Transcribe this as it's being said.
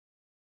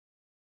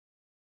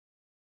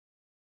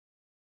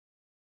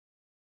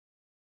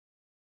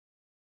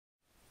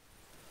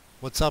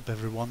What's up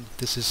everyone,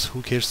 this is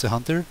Who Cares the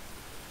Hunter.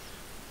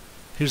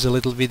 Here's a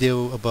little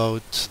video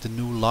about the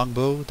new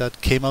longbow that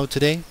came out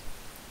today.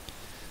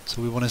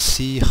 So we want to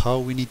see how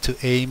we need to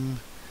aim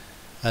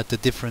at the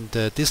different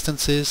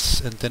distances,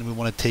 and then we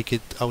want to take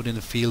it out in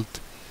the field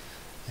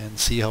and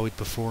see how it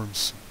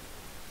performs.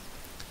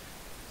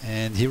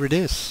 And here it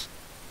is.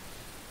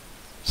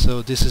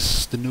 So this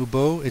is the new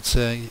bow. It's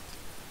a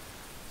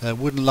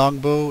wooden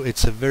longbow.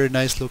 It's a very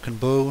nice looking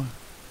bow.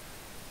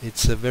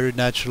 It's a very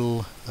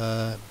natural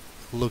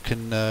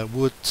looking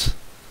wood,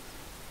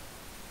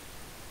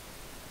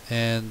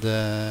 and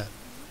the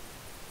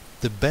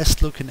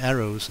best looking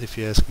arrows, if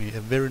you ask me.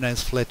 A very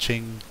nice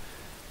fletching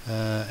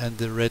and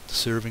the red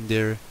serving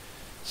there.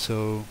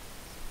 So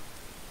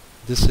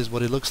this is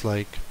what it looks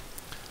like.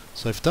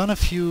 So I've done a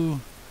few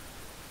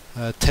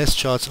test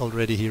shots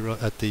already here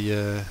at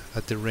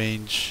the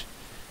range,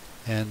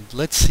 and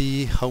let's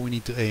see how we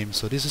need to aim.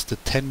 So this is the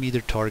 10-meter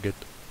target.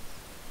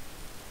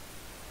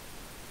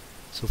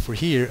 So for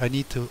here I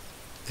need to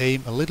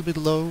aim a little bit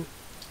low,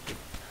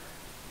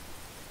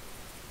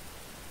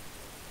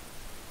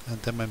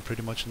 and then I'm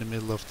pretty much in the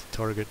middle of the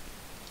target.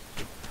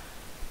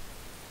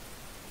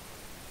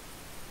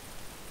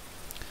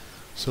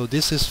 So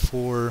this is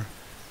for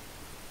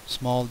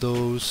small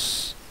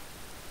does,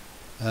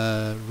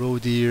 roe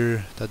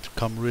deer that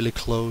come really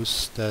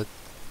close, that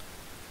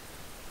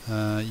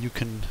you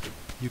can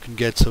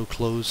get so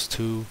close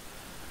to.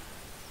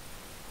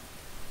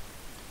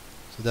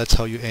 So that's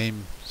how you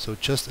aim. So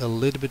just a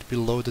little bit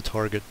below the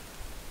target.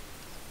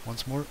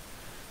 Once more.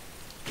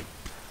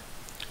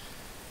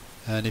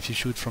 And if you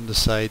shoot from the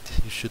side,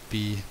 you should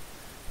be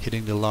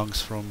hitting the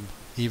lungs from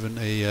even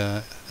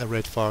a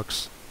red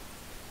fox.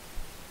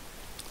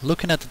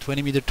 Looking at the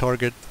 20-meter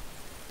target,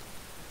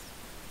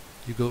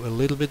 you go a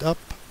little bit up.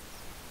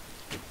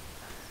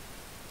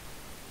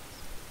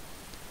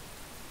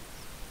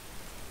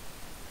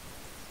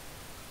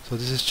 So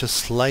this is just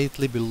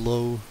slightly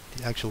below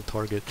the actual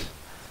target,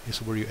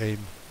 is where you aim.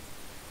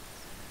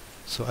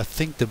 So I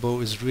think the bow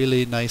is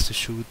really nice to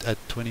shoot at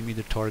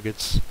 20-meter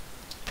targets,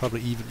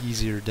 probably even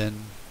easier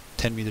than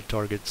 10-meter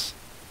targets,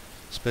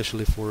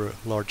 especially for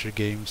larger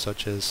game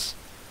such as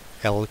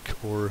elk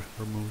or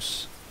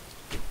moose.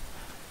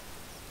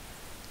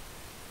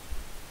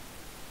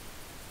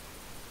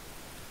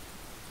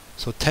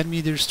 So 10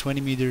 meters, 20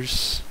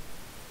 meters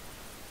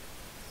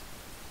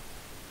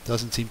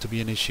doesn't seem to be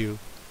an issue.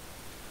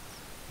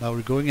 Now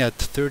we're going at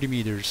 30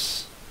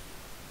 meters.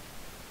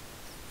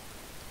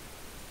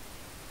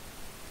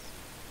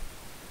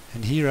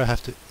 And here I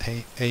have to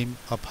aim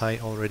up high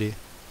already.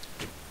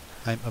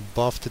 I'm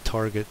above the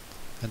target,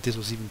 and this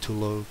was even too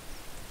low.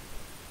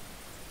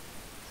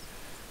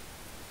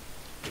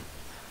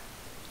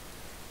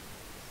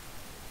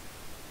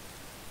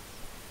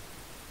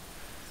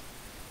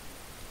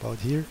 About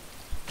here.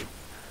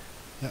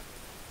 Yeah.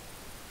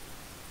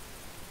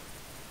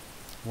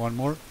 One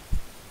more.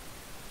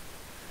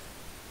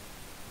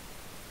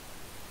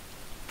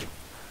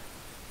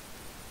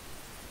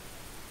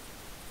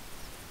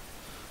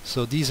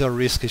 So these are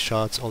risky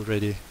shots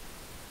already.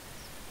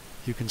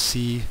 You can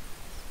see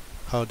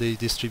how they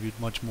distribute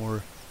much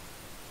more.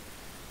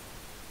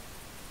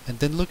 And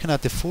then looking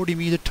at the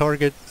 40-meter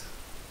target,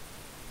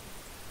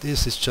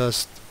 this is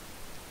just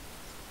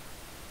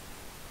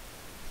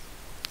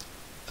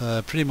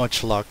pretty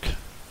much luck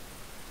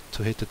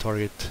to hit the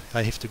target.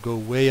 I have to go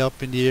way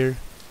up in the air.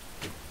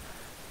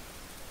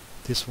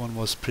 This one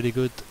was pretty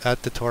good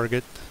at the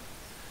target,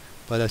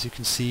 but as you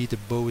can see, the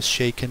bow is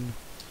shaken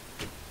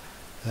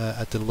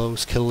at the low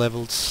skill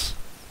levels,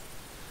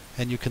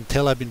 and you can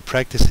tell I've been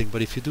practicing.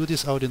 But if you do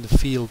this out in the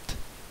field,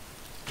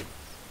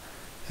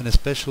 and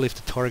especially if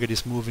the target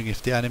is moving,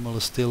 if the animal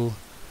is still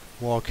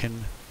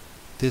walking,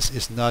 this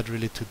is not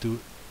really to do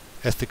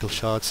ethical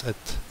shots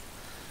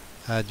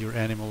at your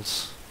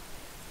animals.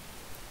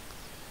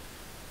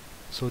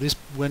 So this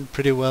went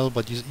pretty well,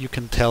 but you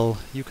can tell,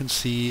 you can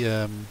see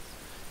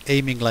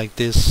aiming like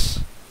this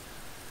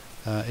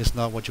is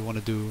not what you want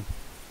to do.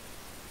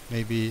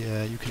 Maybe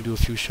you can do a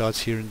few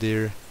shots here and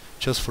there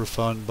just for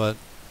fun, but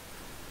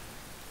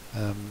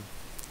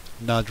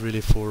not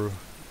really for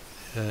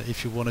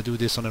if you want to do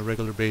this on a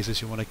regular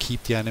basis. You want to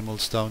keep the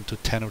animals down to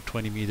 10 or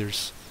 20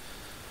 meters.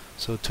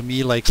 So to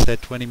me, like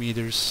said, 20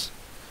 meters,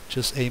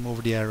 just aim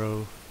over the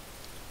arrow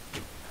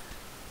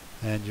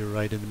and you're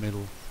right in the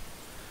middle.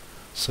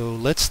 So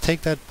let's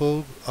take that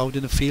bow out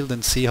in the field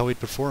and see how it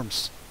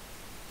performs.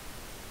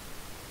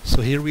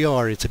 So here we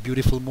are. It's a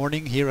beautiful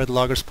morning here at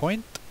Loggers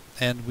Point,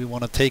 and we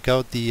want to take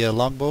out the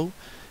longbow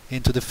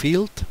into the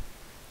field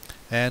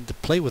and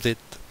play with it.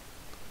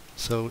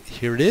 So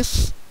here it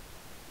is,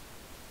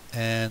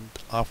 and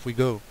off we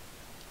go.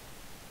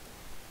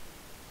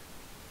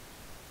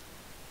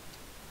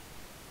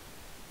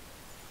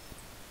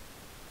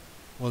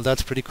 Well,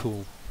 that's pretty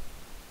cool.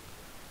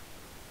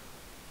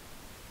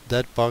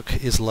 That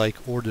buck is like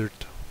ordered.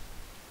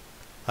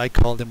 I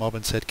called him up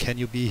and said, can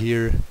you be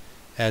here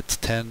at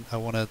 10? I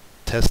want to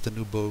test the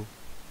new bow.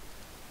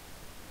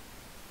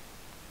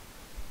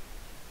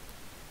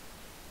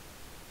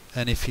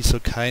 and if he's so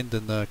kind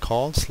and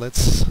calls,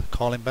 let's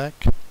call him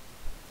back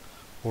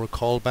or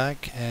call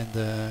back and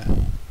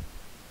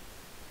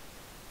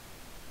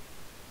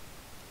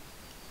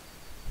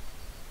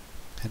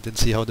then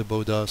see how the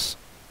bow does.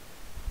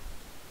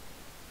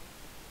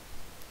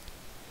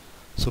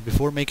 So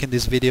before making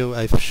this video,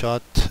 I've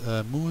shot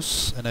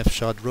moose and I've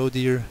shot roe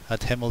deer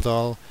at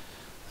Hemmeldal.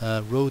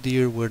 Roe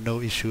deer were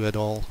no issue at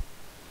all.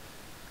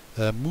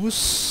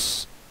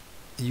 Moose,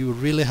 you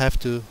really have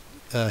to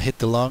hit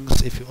the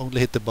lungs. If you only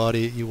hit the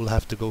body, you will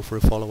have to go for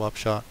a follow-up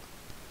shot.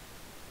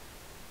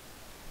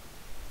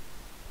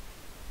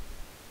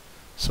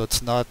 So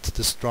it's not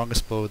the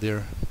strongest bow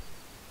there.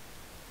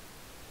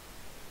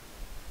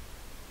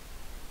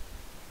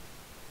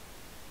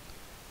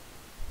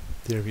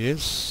 There he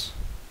is.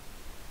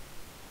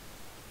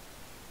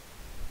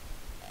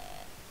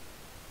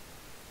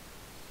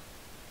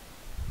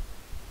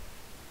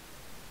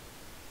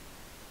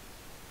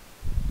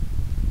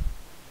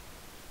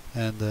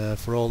 And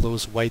for all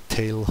those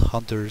whitetail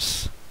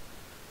hunters,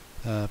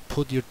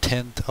 put your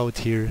tent out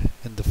here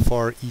in the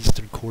far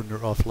eastern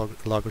corner of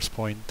Loggers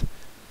Point.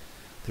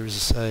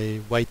 There's a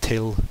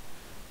whitetail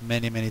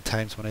many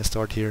times when I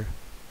start here.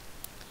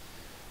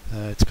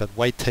 It's got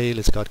whitetail,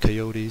 it's got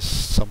coyotes,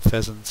 some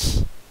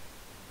pheasants.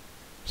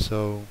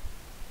 So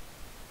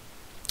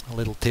a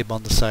little tip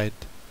on the side.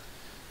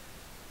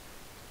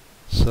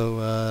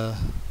 So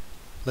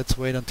let's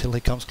wait until he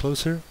comes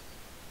closer.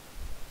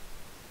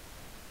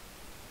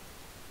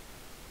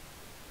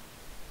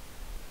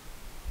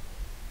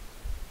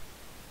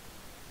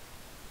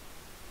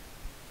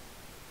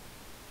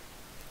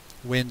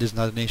 Wind is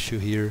not an issue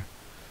here.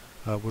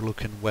 We're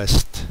looking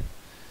west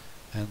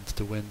and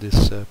the wind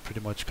is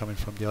pretty much coming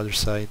from the other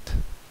side,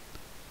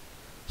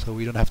 so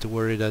we don't have to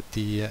worry that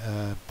the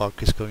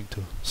buck is going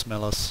to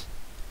smell us.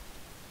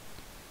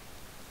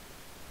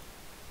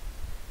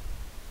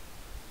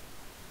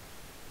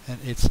 And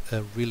it's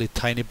a really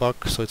tiny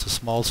buck, so it's a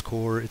small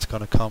score. It's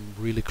gonna come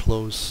really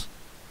close.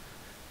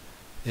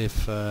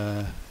 If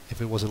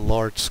it was a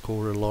large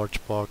score, a large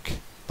buck,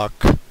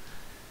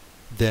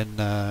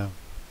 then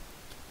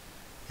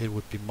it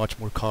would be much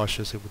more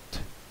cautious. It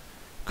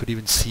could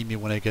even see me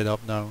when I get up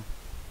now.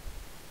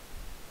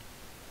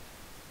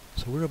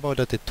 So we're about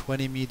at the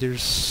 20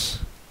 meters.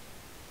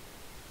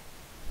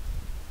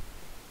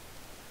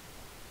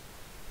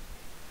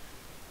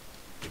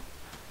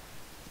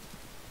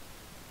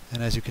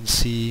 And as you can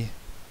see,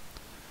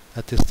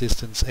 at this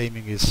distance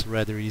aiming is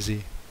rather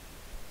easy.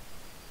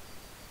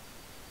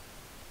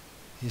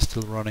 He's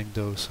still running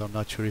though, so I'm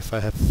not sure if I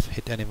have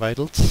hit any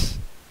vitals.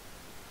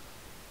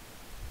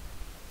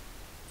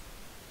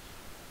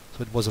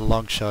 So it was a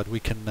long shot.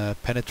 We can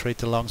penetrate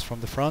the lungs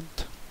from the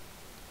front.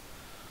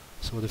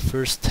 So the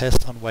first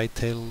test on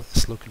whitetail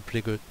is looking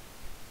pretty good.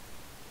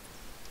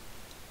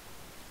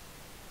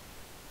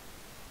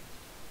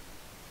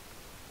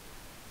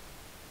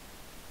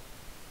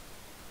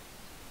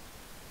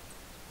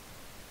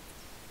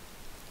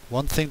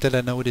 One thing that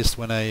I noticed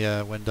when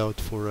I went out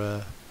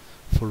for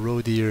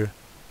roe deer,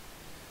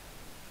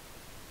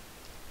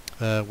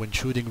 when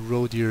shooting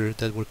roe deer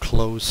that were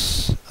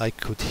close, I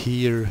could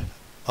hear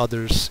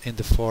others in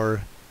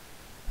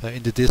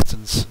the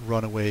distance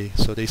run away,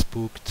 so they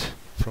spooked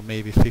from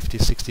maybe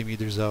 50-60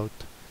 meters out.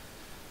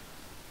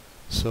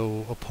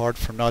 So apart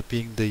from not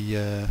being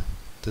the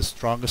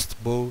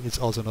strongest bow, it's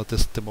also not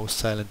the most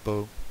silent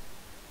bow.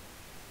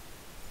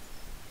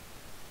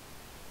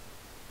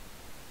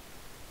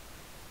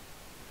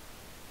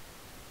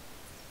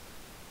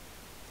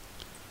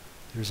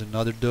 There's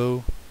another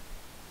doe,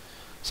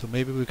 so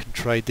maybe we can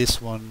try this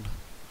one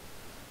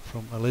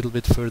from a little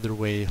bit further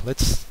away.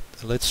 Let's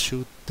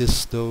shoot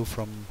this doe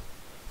from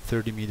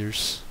 30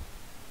 meters.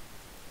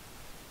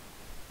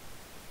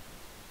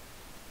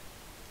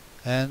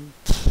 And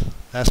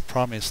as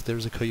promised,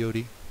 there's a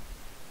coyote.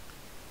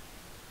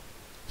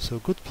 So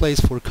good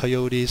place for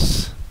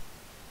coyotes.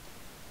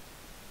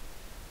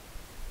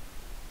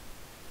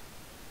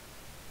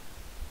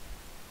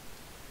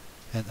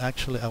 And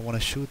actually I want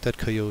to shoot that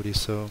coyote,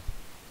 so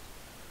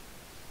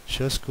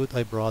just good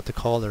I brought the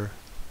collar.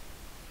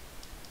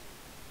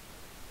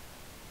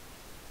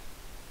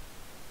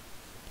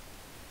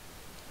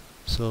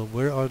 So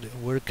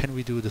where can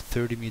we do the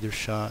 30-meter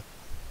shot?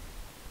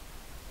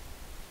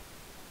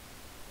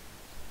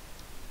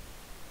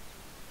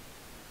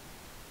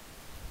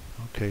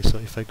 Okay, so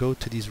if I go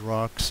to these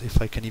rocks,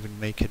 if I can even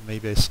make it,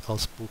 maybe I'll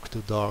spook the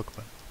dog,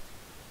 but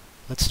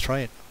let's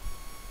try it.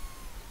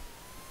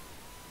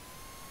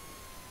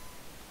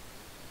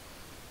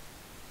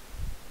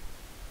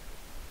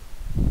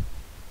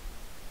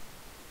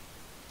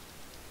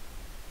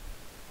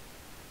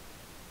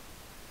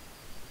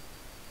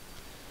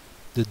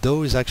 The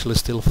doe is actually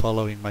still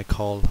following my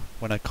call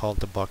when I called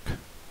the buck.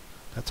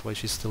 That's why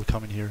she's still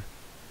coming here.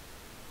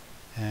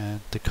 And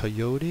the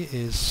coyote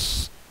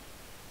is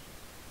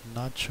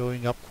not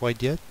showing up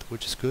quite yet,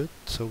 which is good,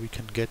 so we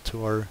can get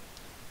to our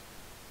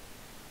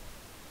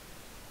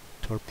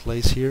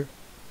place here.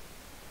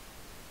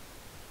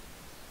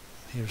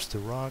 Here's the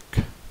rock.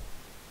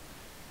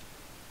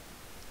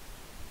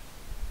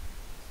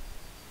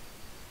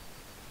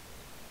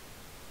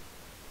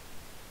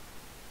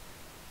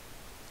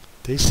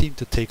 They seem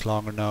to take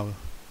longer now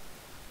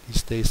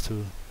these days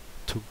to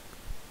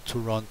to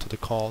run to the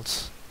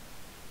calls,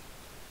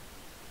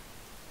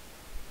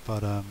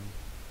 but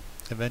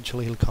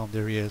eventually he'll come.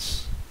 There he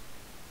is.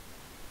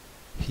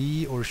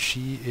 He or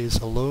she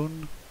is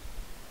alone,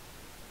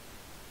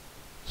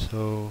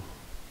 so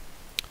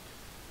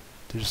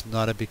there's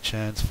not a big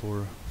chance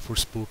for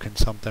Spook. And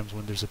sometimes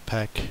when there's a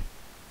pack,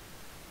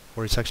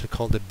 or it's actually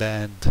called a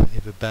band,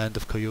 if a band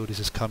of coyotes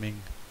is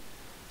coming,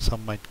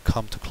 some might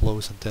come too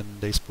close and then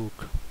they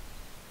spook.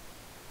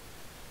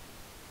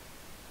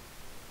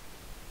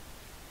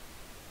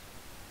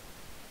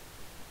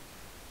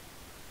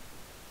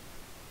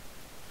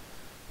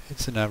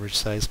 It's an average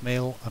size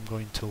male. I'm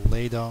going to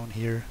lay down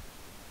here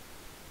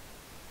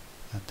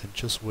and then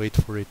just wait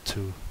for it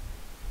to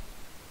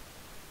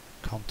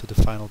come to the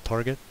final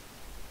target.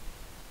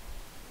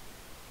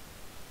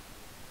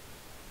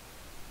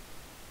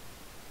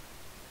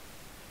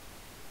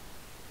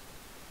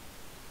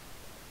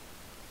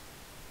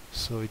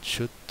 So it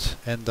should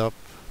end up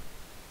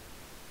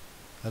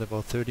at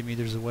about 30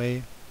 meters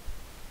away.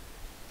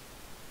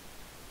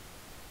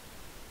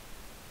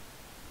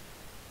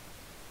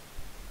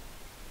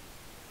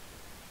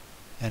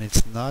 And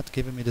it's not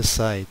giving me the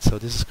sight, so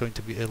this is going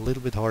to be a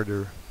little bit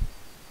harder.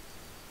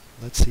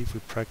 Let's see if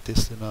we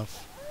practiced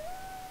enough.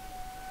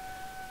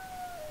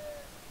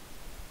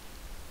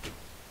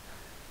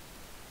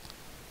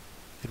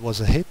 It was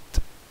a hit,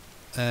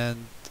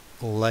 and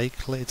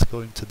likely it's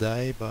going to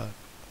die, but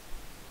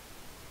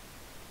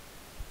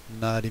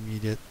not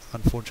immediate,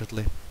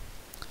 unfortunately.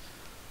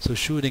 So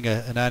shooting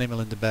an animal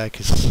in the back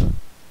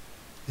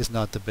is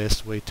not the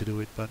best way to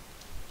do it, but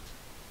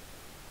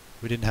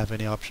we didn't have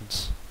any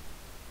options.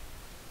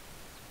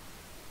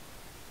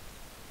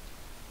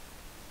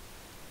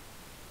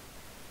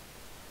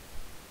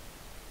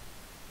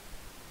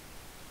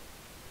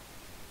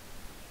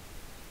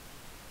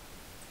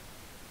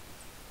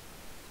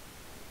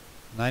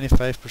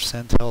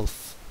 .95%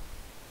 health,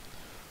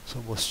 so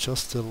it was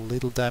just a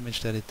little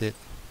damage that it did.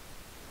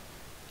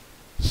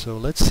 So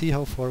let's see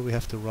how far we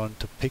have to run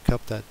to pick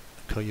up that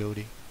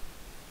coyote.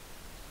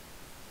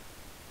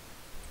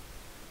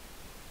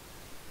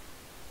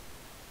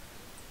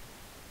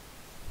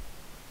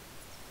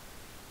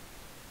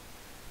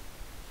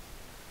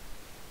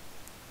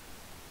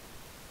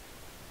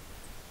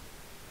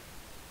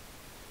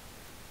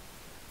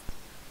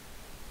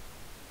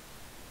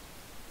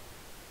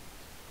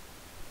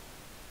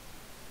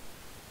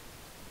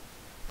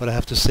 But I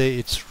have to say,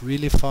 it's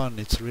really fun.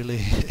 It's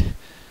really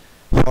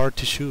hard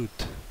to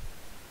shoot.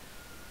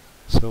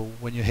 So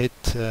when you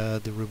hit,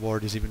 the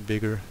reward is even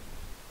bigger.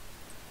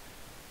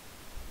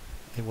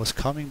 It was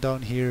coming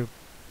down here,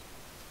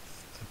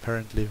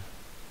 apparently.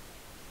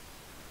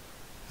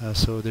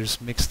 So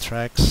there's mixed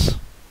tracks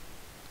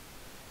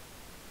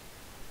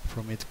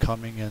from it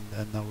coming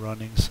and now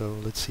running. So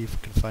let's see if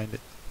we can find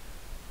it.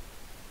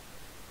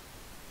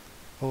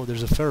 Oh,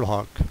 there's a feral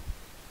hawk.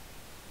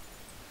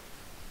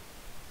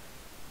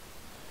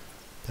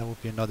 That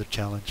would be another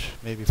challenge,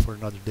 maybe for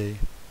another day.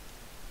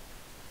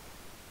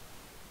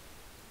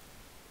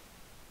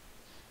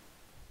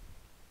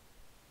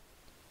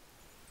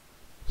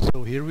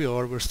 So here we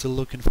are, we're still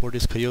looking for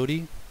this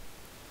coyote.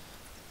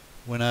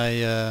 When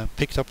I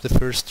picked up the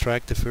first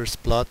track, the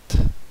first plot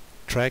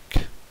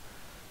track,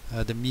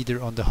 the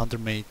meter on the hunter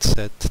mate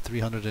said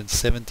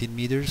 317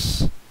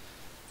 meters,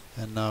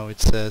 and now it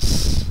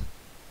says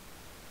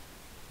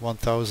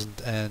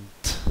 1000 and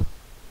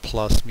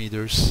plus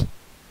meters.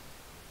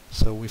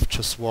 So we've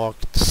just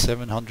walked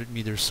 700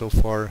 meters so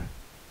far,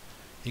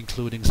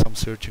 including some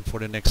searching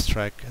for the next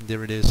track, and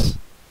there it is.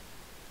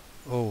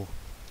 Oh,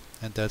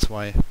 and that's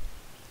why.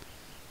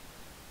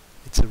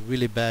 It's a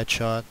really bad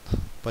shot,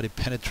 but it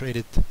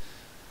penetrated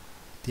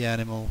the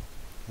animal,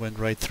 went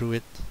right through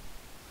it.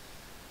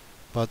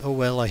 But oh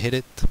well, I hit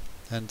it,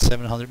 and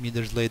 700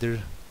 meters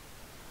later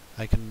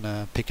I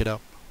can pick it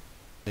up.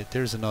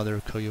 There's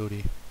another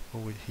coyote.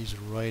 Oh, he's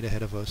right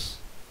ahead of us.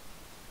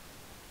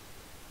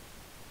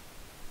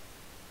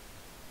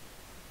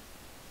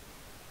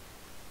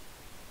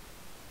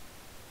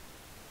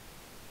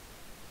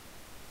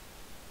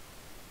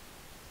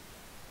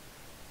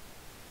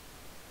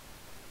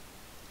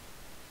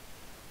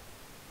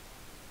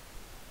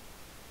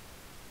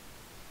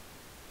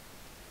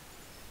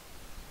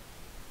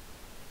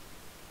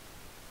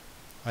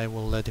 I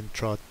will let him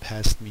trot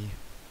past me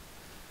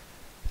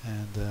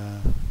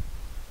and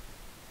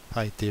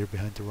hide there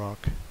behind the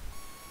rock.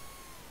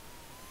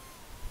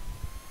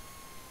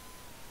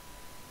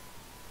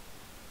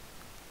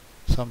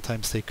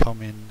 Sometimes they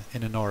come in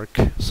an arc,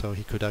 so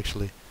he could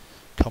actually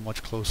come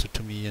much closer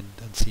to me and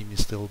see me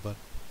still, but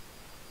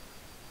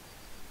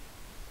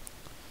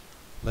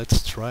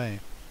let's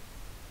try.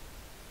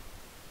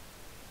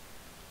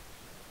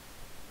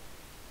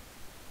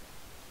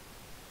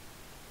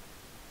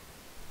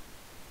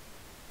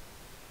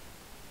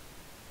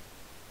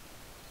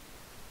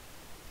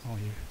 Oh,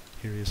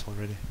 here he is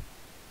already.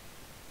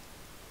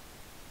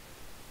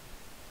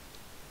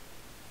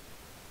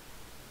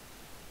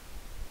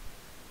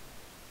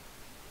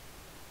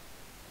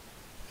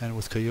 And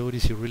with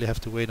coyotes you really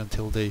have to wait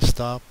until they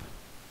stop.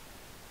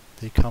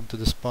 They come to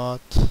the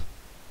spot,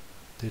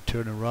 they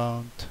turn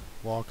around,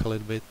 walk a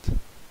little bit,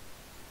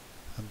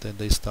 and then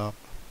they stop.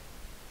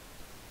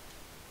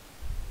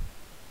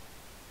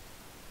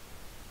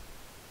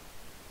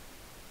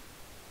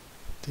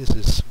 This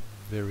is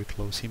very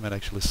close. He might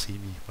actually see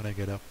me when I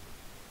get up.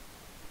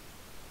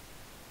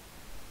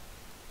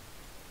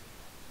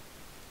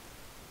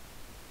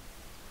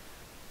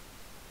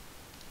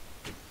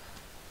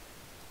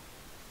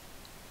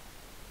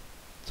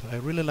 So I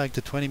really like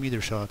the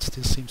 20-meter shots.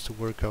 This seems to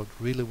work out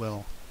really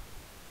well.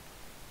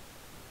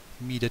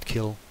 Immediate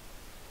kill.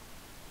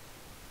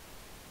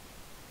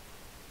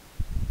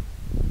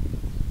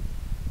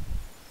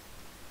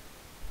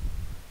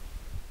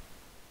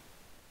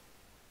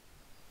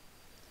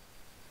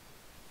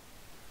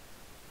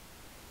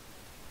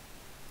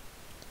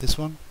 This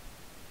one,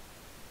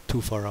 too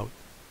far out.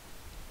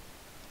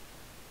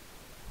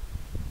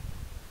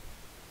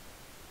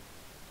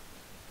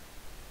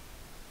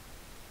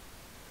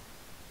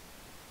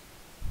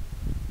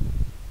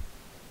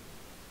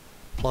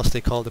 Plus they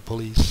call the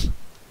police,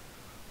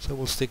 so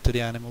we'll stick to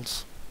the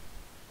animals.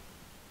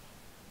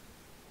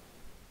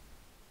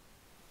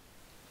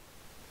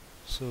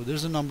 So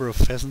there's a number of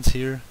pheasants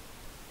here,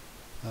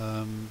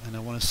 and I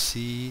want to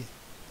see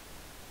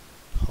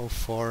how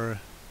far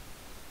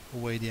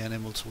away the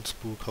animals will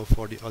spook, how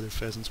far the other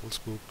pheasants will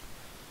spook.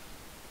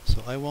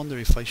 So I wonder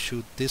if I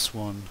shoot this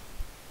one,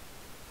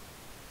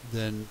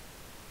 then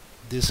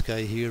this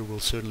guy here will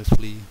certainly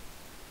flee.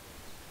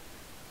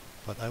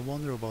 But I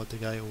wonder about the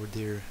guy over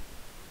there.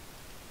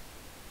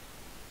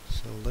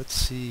 So let's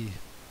see.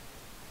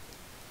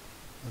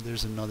 Oh,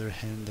 there's another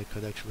hen that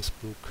could actually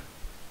spook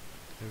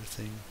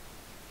everything.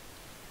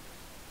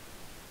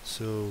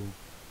 So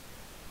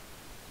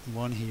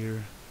one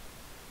here,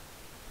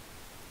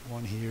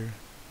 one here,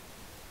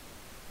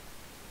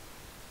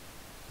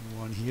 and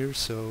one here.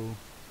 So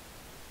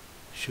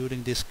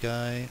shooting this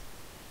guy.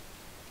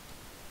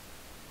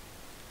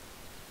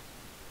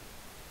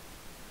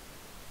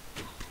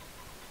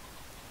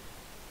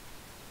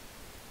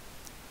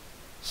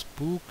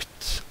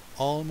 Spooked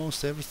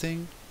almost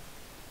everything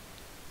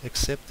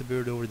except the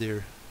bird over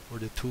there, or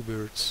the two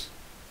birds.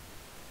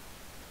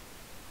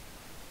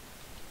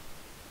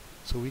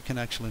 So we can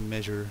actually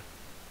measure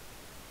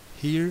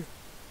here,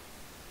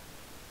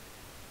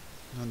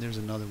 and there's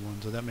another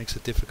one, so that makes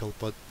it difficult.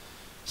 But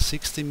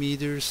 60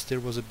 meters there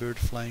was a bird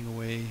flying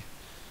away,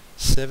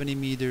 70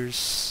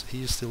 meters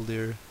he's still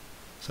there.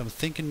 So I'm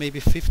thinking maybe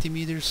 50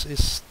 meters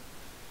is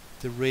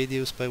the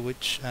radius by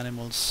which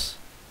animals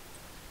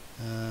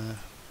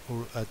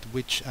or at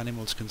which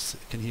animals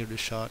can hear the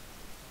shot.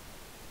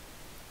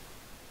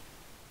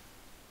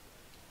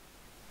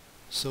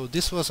 So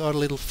this was our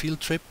little field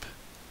trip.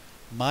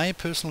 My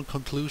personal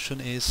conclusion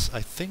is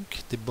I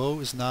think the bow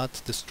is not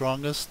the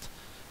strongest.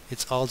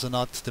 It's also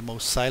not the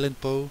most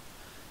silent bow,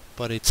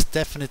 but it's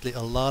definitely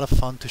a lot of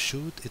fun to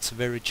shoot. It's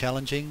very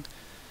challenging,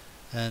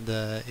 and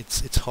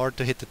it's hard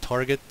to hit the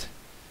target.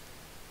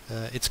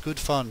 It's good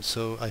fun.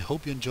 So I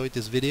hope you enjoyed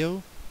this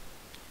video,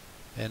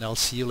 and I'll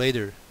see you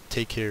later.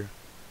 Take care.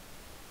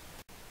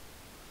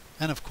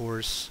 And of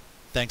course,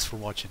 thanks for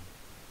watching.